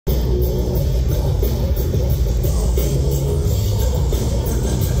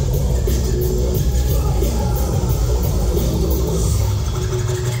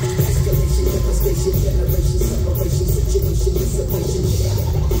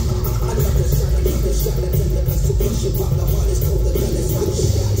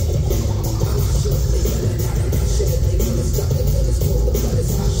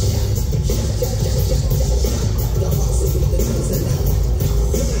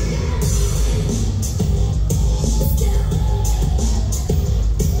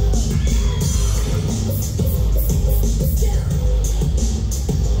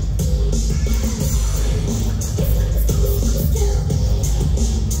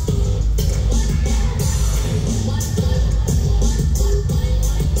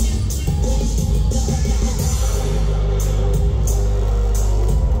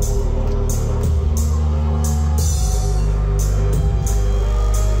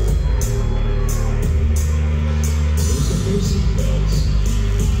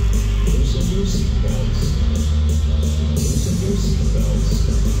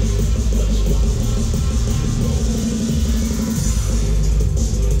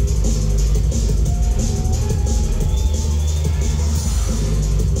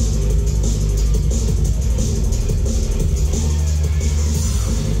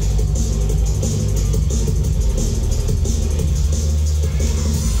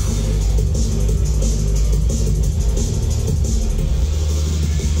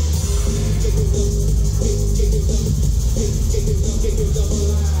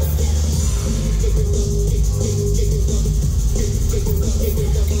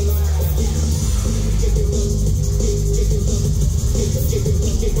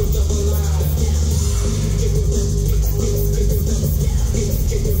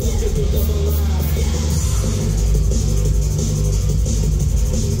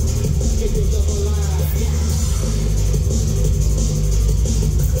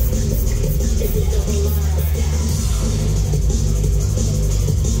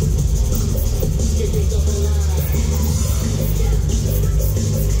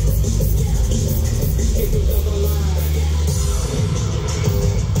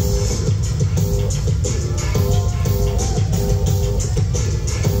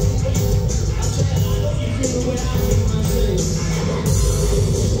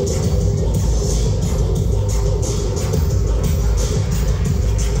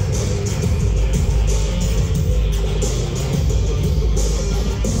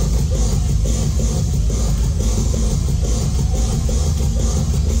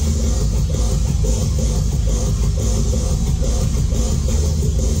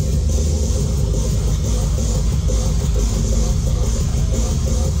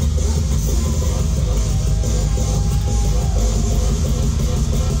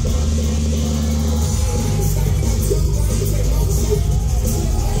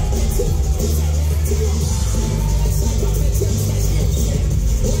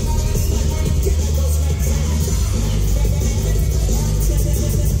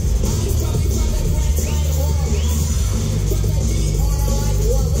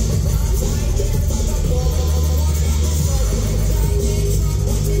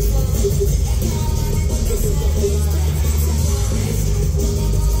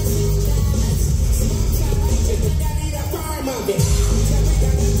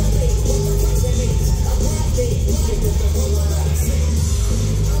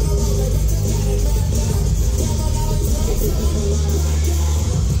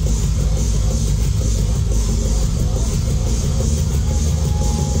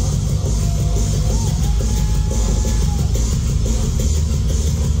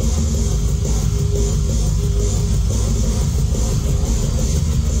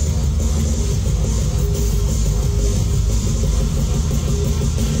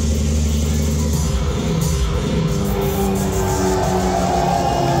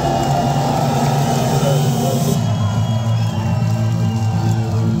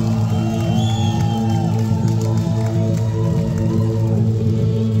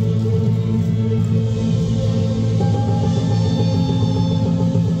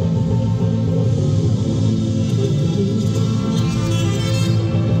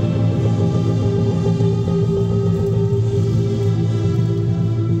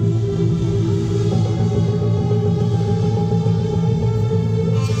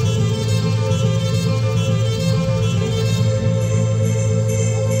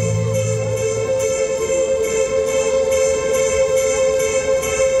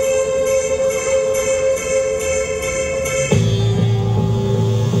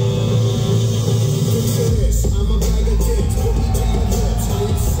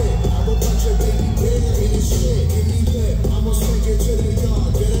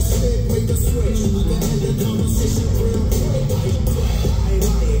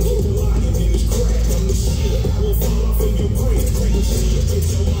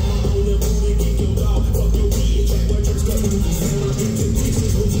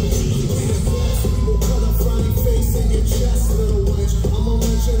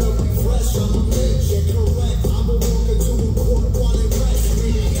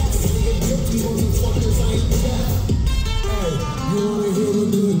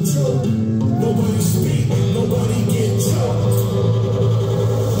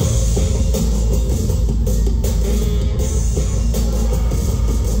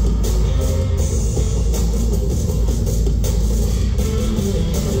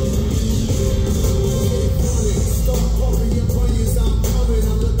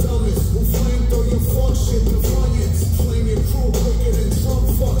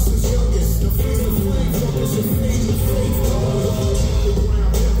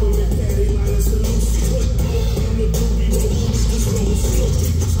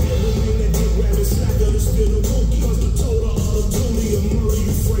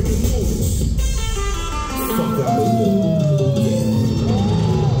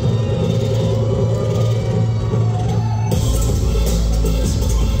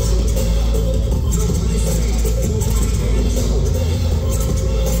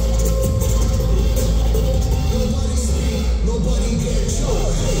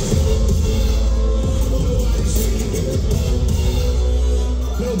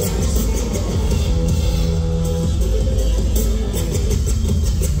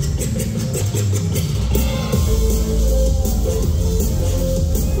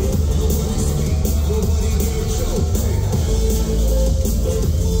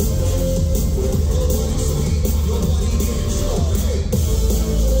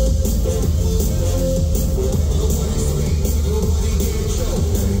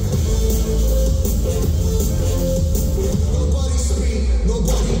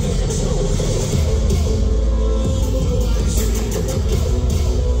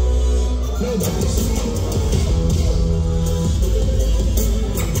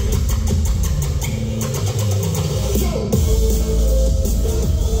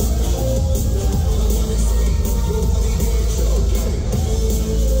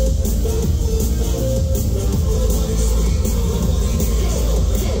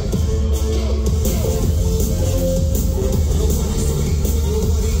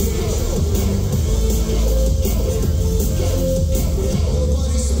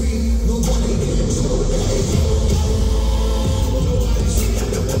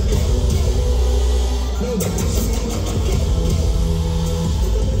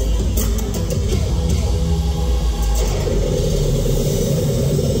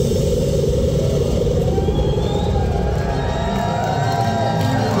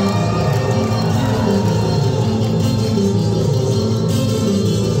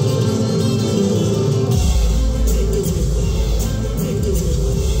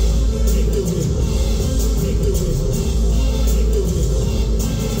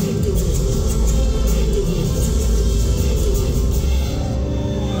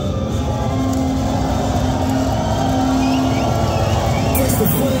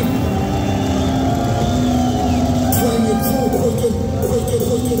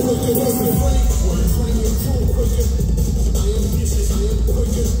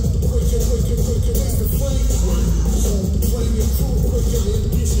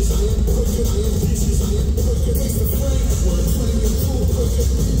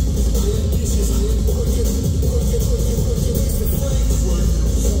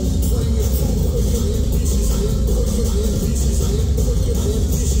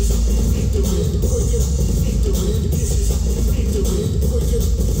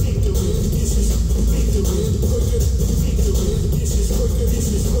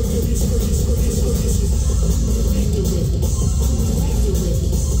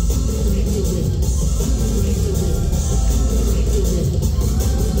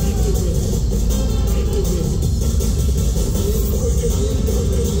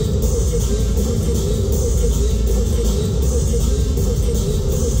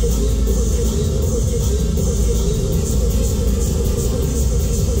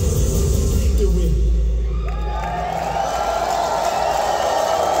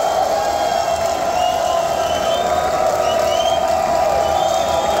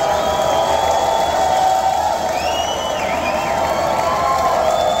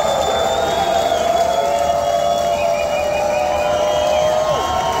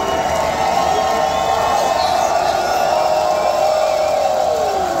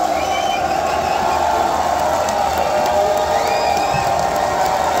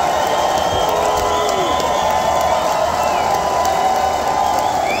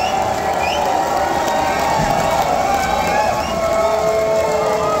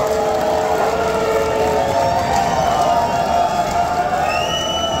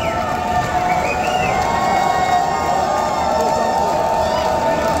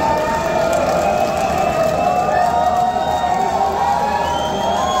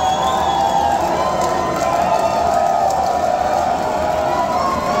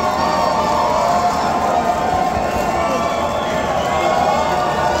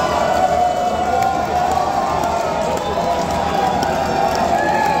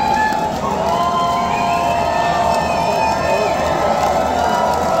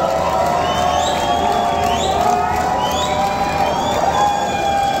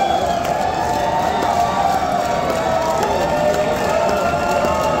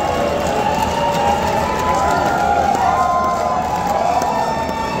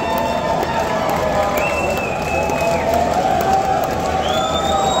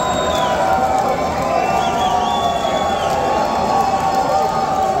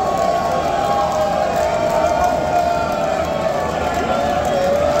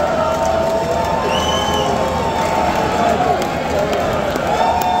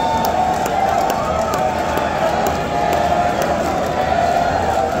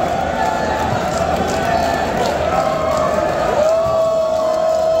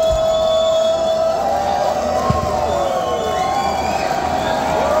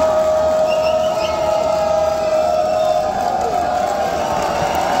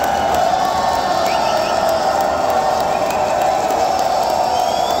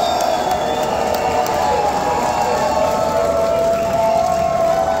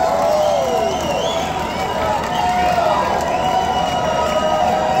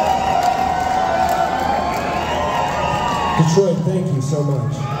Detroit, thank you so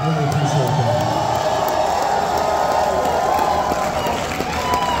much. Really appreciate that.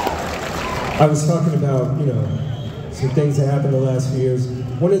 I was talking about, some things that happened the last few years.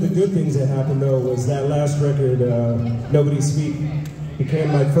 One of the good things that happened, though, was that last record, Nobody Speak,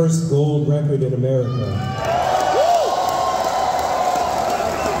 became my first gold record in America.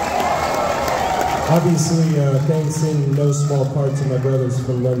 Obviously, thanks in no small part to my brothers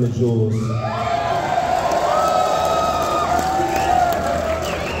from Run the Jewels.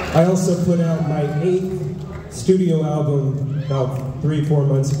 I also put out my 8th studio album about 3-4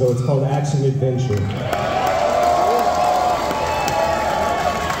 months ago. It's called Action Adventure.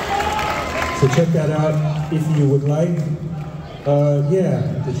 So check that out if you would like.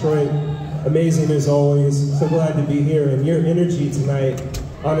 Yeah, Detroit, amazing as always. So glad to be here. And your energy tonight,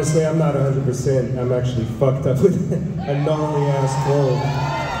 honestly, I'm not 100%. I'm actually fucked up with a gnarly ass cold.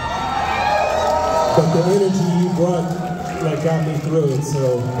 But the energy you brought got me through it,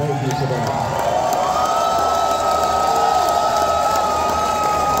 so thank you for that.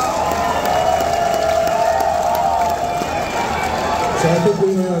 So I think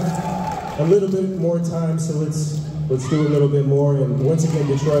we have a little bit more time, so let's do a little bit more. And once again,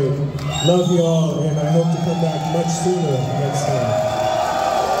 Detroit, love y'all, and I hope to come back much sooner next time.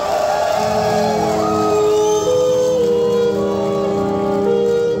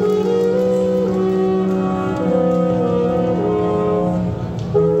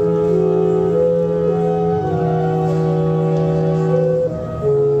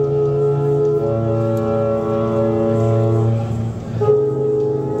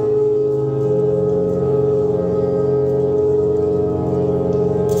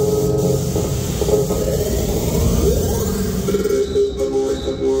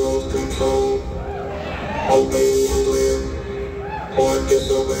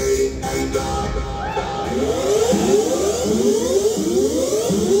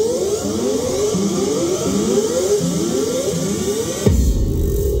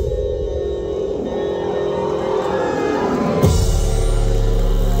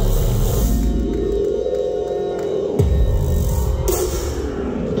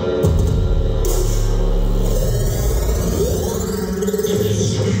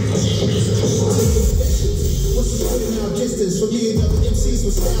 MCs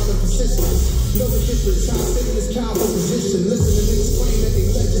with style and persistence. Know the difference, how I sit in this powerful position. Listen to niggas claim that they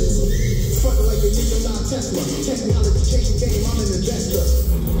legends. Frontin' like they Nikola Tesla. Technology change the game, I'm an investor.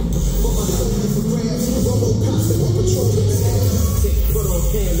 But my soul is for grabs. Robo-cops that want patrol in the air. Put on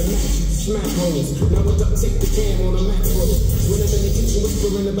cam to match you, smack homes. Now I duct tape the cam on a macro. When I'm in the kitchen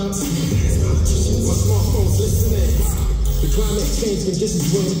whispering about my smartphone's listening. The climate change conditions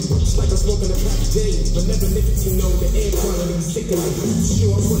win. Just like I'm smoking a pack day. But never nicotine, know the air quality is sickening.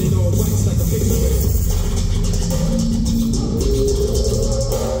 Sure, I put it on wax like a picture.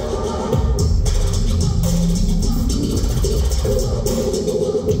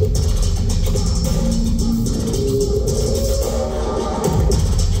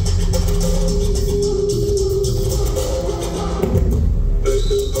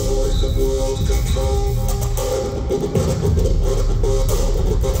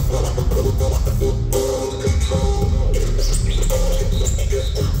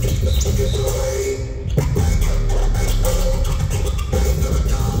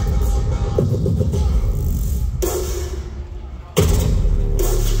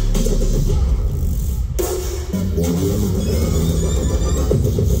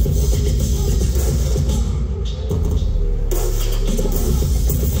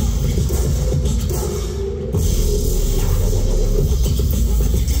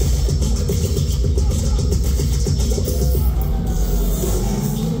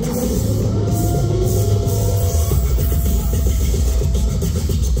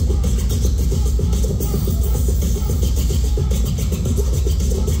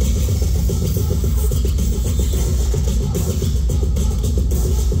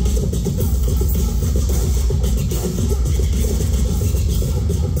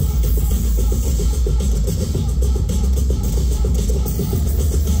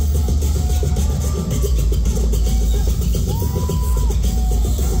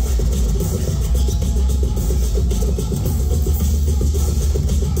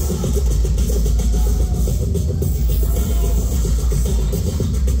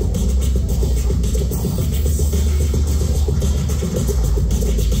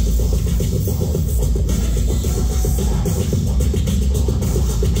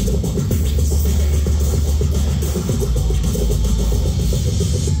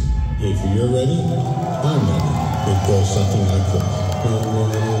 You're ready? I'm ready. It goes something like this.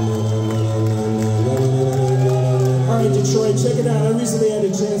 Alright, Detroit, check it out. I recently had a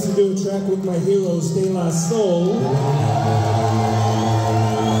chance to do a track with my heroes, De La Soul.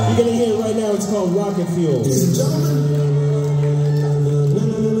 You're gonna hear it right now. It's called Rocket Fuel. Ladies and gentlemen.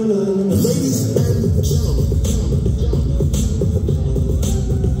 Ladies and gentlemen.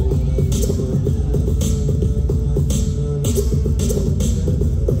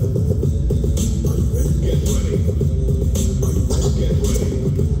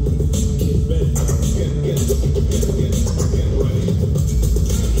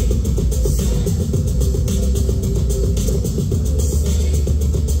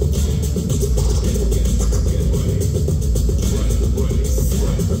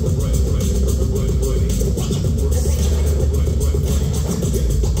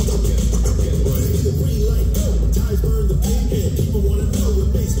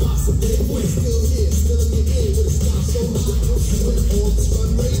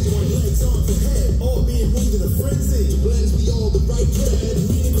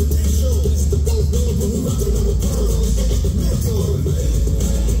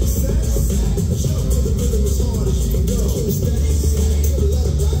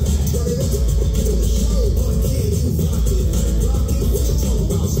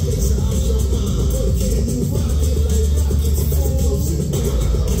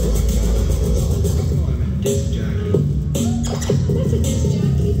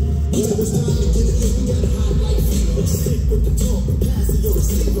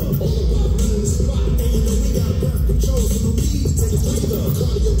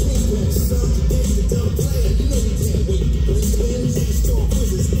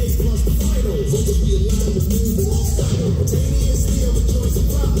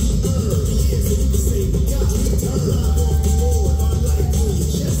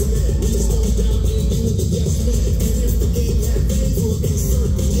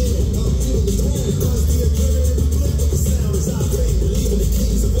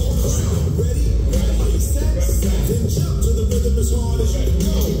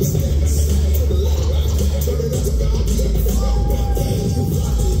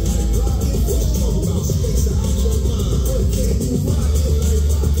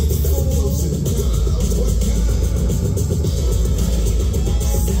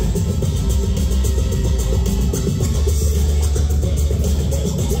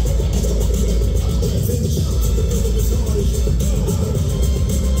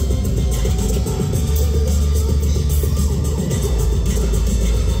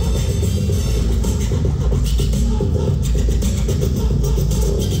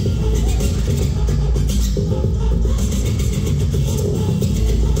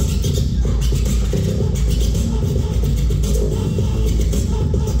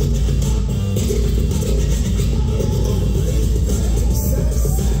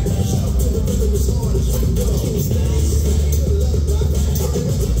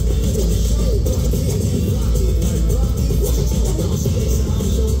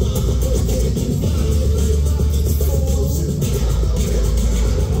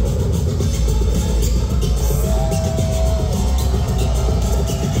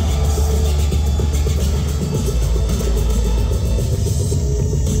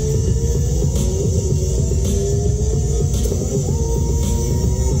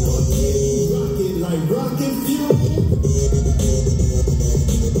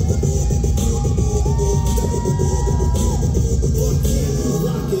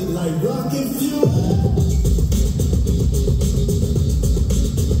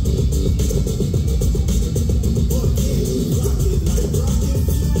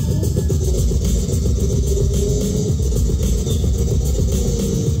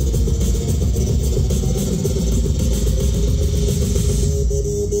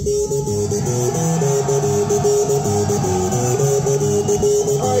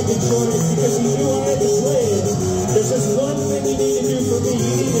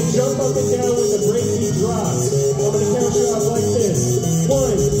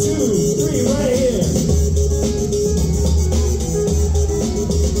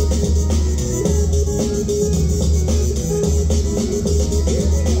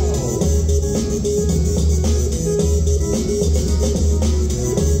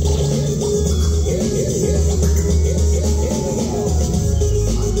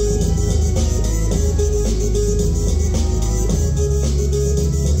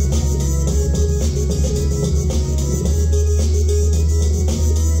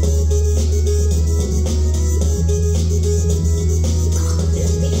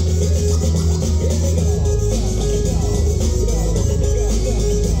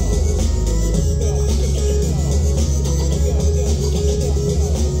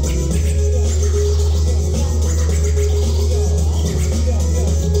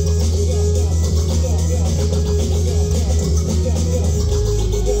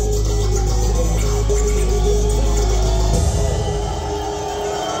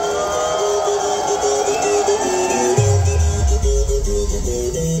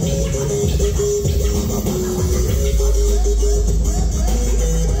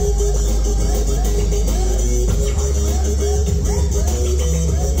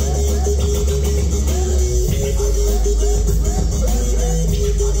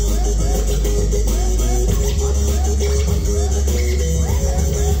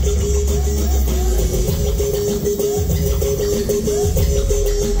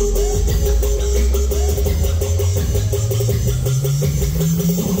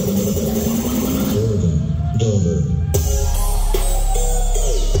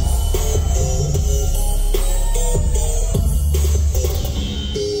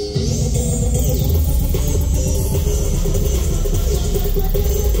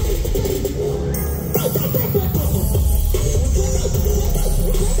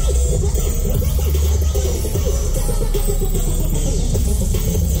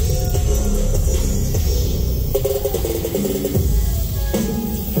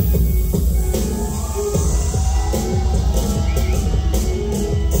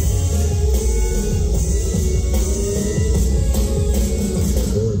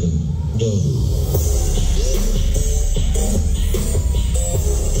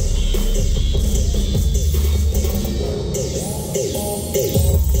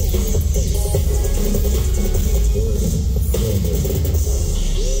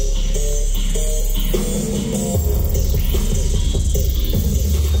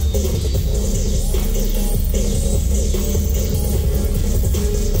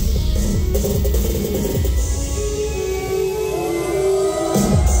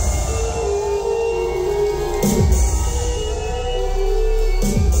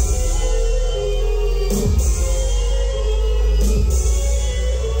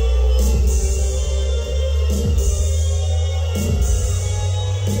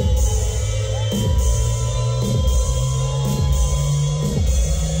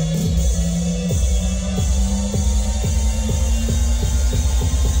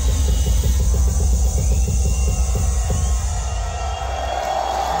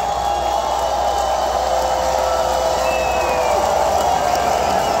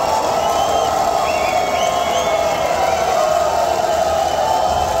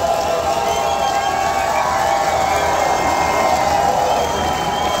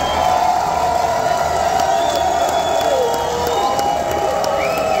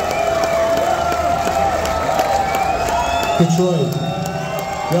 Detroit,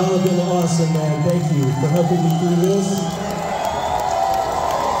 y'all have been awesome, man. Thank you for helping me through this.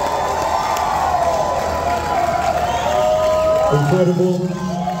 Incredible.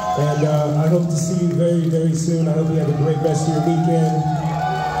 And I hope to see you very, very soon. I hope you have a great rest of your weekend.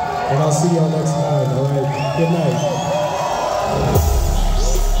 And I'll see y'all next time, all right? Good night.